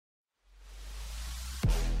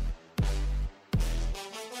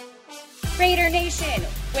Raider Nation,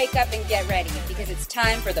 wake up and get ready because it's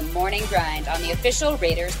time for the morning grind on the official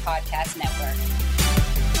Raiders Podcast Network.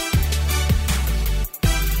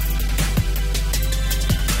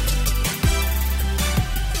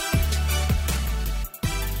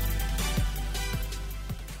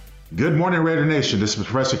 Good morning, Raider Nation. This is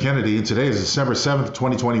Professor Kennedy, and today is December 7th,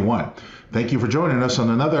 2021. Thank you for joining us on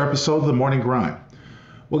another episode of the Morning Grind.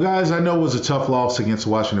 Well, guys, I know it was a tough loss against the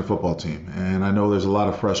Washington football team, and I know there's a lot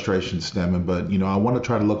of frustration stemming, but, I want to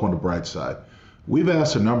try to look on the bright side. We've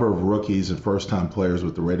asked a number of rookies and first-time players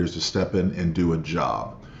with the Raiders to step in and do a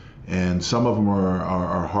job, and some of them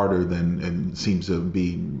are harder than and seems to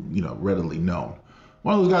be, readily known.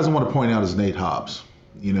 One of those guys I want to point out is Nate Hobbs.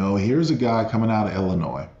 Here's a guy coming out of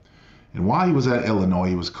Illinois. And while he was at Illinois,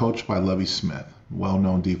 he was coached by Lovie Smith,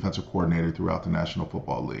 well-known defensive coordinator throughout the National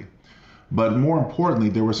Football League. But more importantly,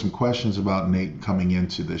 there were some questions about Nate coming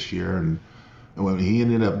into this year, and when he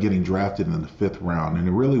ended up getting drafted in the 5th round, and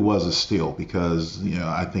it really was a steal because,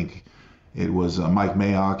 I think it was Mike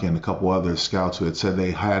Mayock and a couple other scouts who had said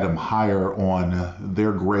they had him higher on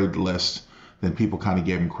their grade list than people kind of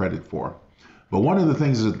gave him credit for. But one of the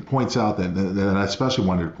things that points out that I especially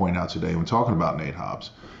wanted to point out today when talking about Nate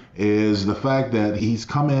Hobbs is the fact that he's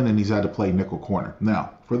come in and he's had to play nickel corner.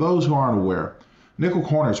 Now, for those who aren't aware, nickel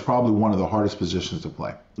corner is probably one of the hardest positions to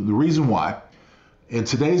play. The reason why, in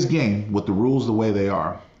today's game, with the rules the way they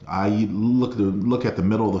are, I look at the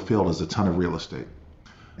middle of the field as a ton of real estate.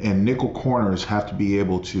 And nickel corners have to be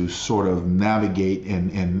able to sort of navigate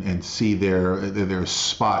and see their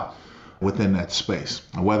spot within that space,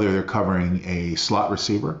 whether they're covering a slot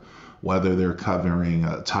receiver, whether they're covering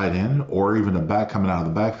a tight end or even a back coming out of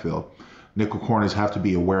the backfield. Nickel corners have to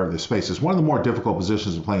be aware of their space. It's one of the more difficult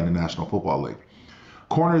positions to play in the National Football League.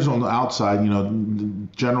 Corners on the outside,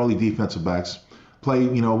 generally defensive backs play,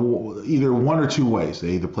 either one or two ways. They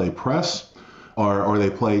either play press or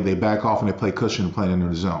they back off and they play cushion and play into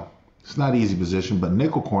the zone. It's not an easy position, but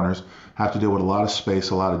nickel corners have to deal with a lot of space,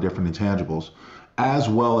 a lot of different intangibles, as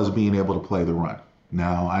well as being able to play the run.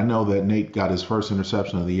 Now, I know that Nate got his first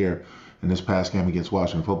interception of the year in this past game against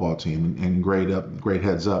Washington football team, and great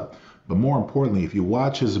heads up. But more importantly, if you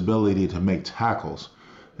watch his ability to make tackles,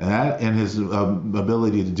 and his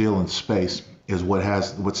ability to deal in space is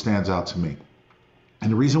what stands out to me.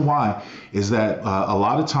 And the reason why is that a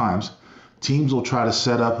lot of times teams will try to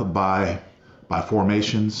set up by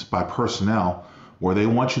formations, by personnel, where they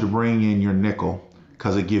want you to bring in your nickel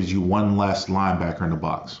because it gives you one less linebacker in the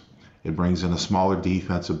box. It brings in a smaller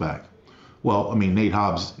defensive back. Well, Nate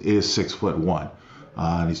Hobbs is 6'1",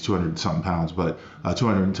 and he's 200-something pounds, but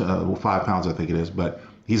 205 pounds, I think it is. But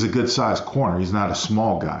he's a good-sized corner. He's not a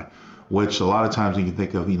small guy, which a lot of times you can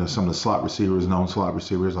think of, some of the slot receivers, known slot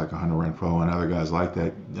receivers like Hunter Renfrow and other guys like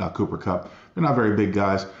that, Cooper Kupp. They're not very big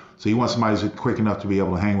guys, so you want somebody who's quick enough to be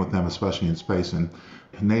able to hang with them, especially in space, and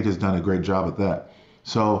Nate has done a great job at that.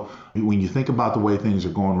 So when you think about the way things are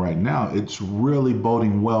going right now, it's really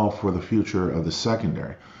boding well for the future of the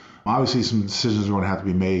secondary. Obviously, some decisions are going to have to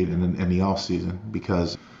be made in the offseason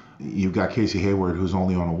because you've got Casey Hayward, who's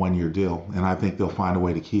only on a one-year deal, and I think they'll find a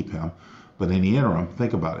way to keep him. But in the interim,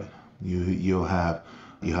 think about it. You'll have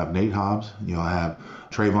Nate Hobbs, you'll have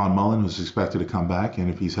Trayvon Mullen, who's expected to come back, and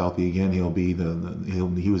if he's healthy again, he'll be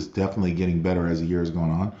he was definitely getting better as the years going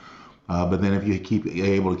on. But then if you're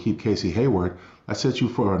able to keep Casey Hayward, that sets you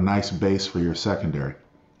for a nice base for your secondary.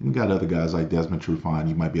 You've got other guys like Desmond Trufant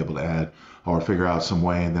you might be able to add or figure out some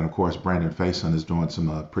way. And then, of course, Brandon Faison is doing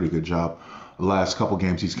some pretty good job. The last couple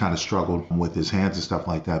games, he's kind of struggled with his hands and stuff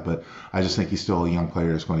like that. But I just think he's still a young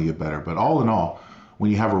player that's going to get better. But all in all, when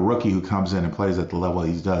you have a rookie who comes in and plays at the level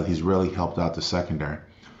he's really helped out the secondary,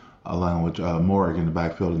 along with Morrig in the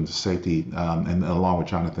backfield and the safety, and along with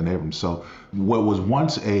Jonathan Abrams. So what was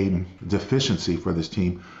once a deficiency for this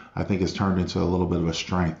team, I think has turned into a little bit of a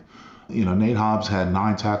strength. Nate Hobbs had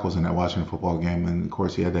 9 tackles in that Washington football game, and of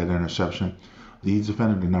course he had that interception. He's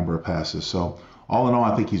defended a number of passes. So all in all,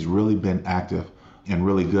 I think he's really been active and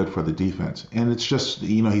really good for the defense. And it's just,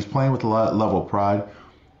 he's playing with a level of pride.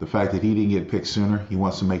 The fact that he didn't get picked sooner, he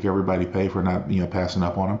wants to make everybody pay for not, passing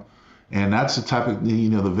up on him. And that's the type of,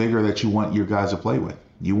 the vigor that you want your guys to play with.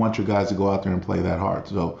 You want your guys to go out there and play that hard.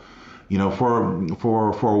 So,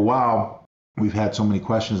 for a while, we've had so many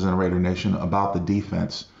questions in the Raider Nation about the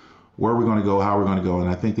defense. Where are we going to go, how we're going to go? And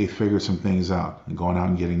I think they figured some things out. And going out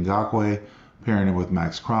and getting Ngakoue, pairing him with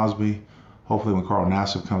Max Crosby. Hopefully when Carl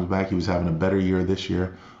Nassib comes back, he was having a better year this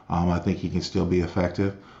year. I think he can still be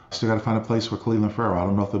effective. Still got to find a place for Cleveland Farrell. I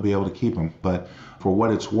don't know if they'll be able to keep him. But for what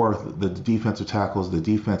it's worth, the defensive tackles, the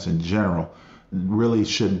defense in general, really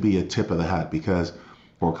shouldn't be a tip of the hat because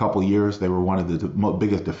For a couple of years, they were one of the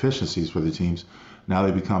biggest deficiencies for the teams. Now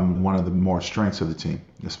they become one of the more strengths of the team,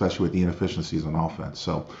 especially with the inefficiencies on offense.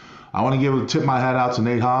 So I want to tip my hat out to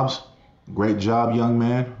Nate Hobbs. Great job, young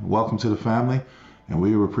man. Welcome to the family. And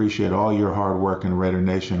we appreciate all your hard work in Raider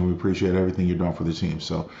Nation. We appreciate everything you're doing for the team.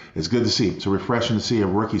 So it's good to see. It's refreshing to see a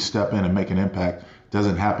rookie step in and make an impact. It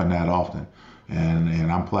doesn't happen that often.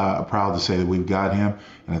 And I'm proud to say that we've got him,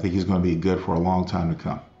 and I think he's going to be good for a long time to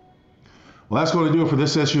come. Well, that's going to do it for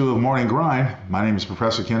this issue of Morning Grind. My name is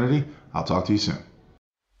Professor Kennedy. I'll talk to you soon.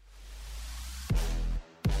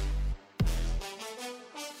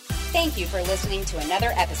 Thank you for listening to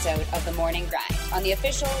another episode of The Morning Grind on the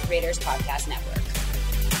official Raiders Podcast Network.